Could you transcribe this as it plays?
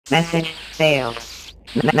Message failed.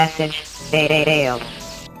 Message failed.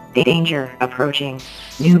 Danger approaching.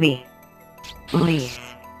 Newbie. Leave.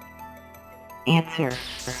 Answer.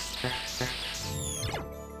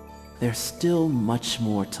 There's still much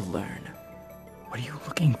more to learn. What are you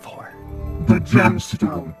looking for? The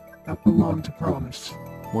gemstone that belonged to Promise.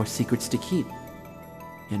 More secrets to keep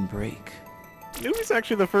and break. Newbie's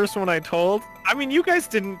actually the first one I told. I mean, you guys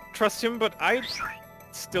didn't trust him, but I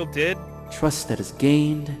still did. Trust that is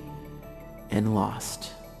gained and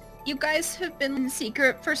lost. You guys have been in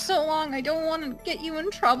secret for so long, I don't want to get you in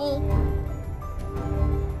trouble.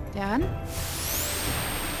 Dad?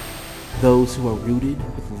 Those who are rooted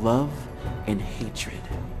with love and hatred.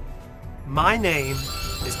 My name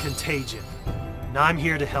is Contagion, and I'm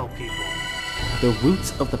here to help people. The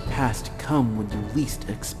roots of the past come when you least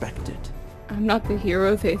expect it. I'm not the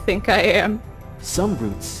hero they think I am. Some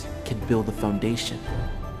roots can build a foundation,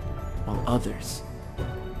 while others,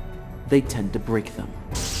 they tend to break them.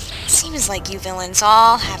 Seems like you villains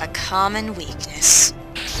all have a common weakness.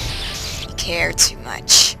 You care too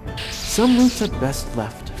much. Some roots are best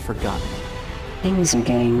left forgotten. Things are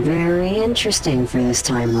getting very interesting for this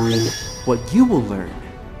timeline. What you will learn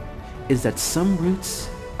is that some roots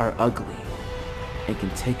are ugly and can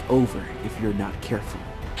take over if you're not careful.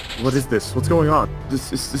 What is this? What's going on?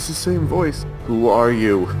 This is the same voice. Who are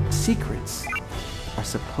you? Secrets are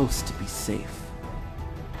supposed to be safe,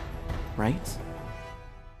 right?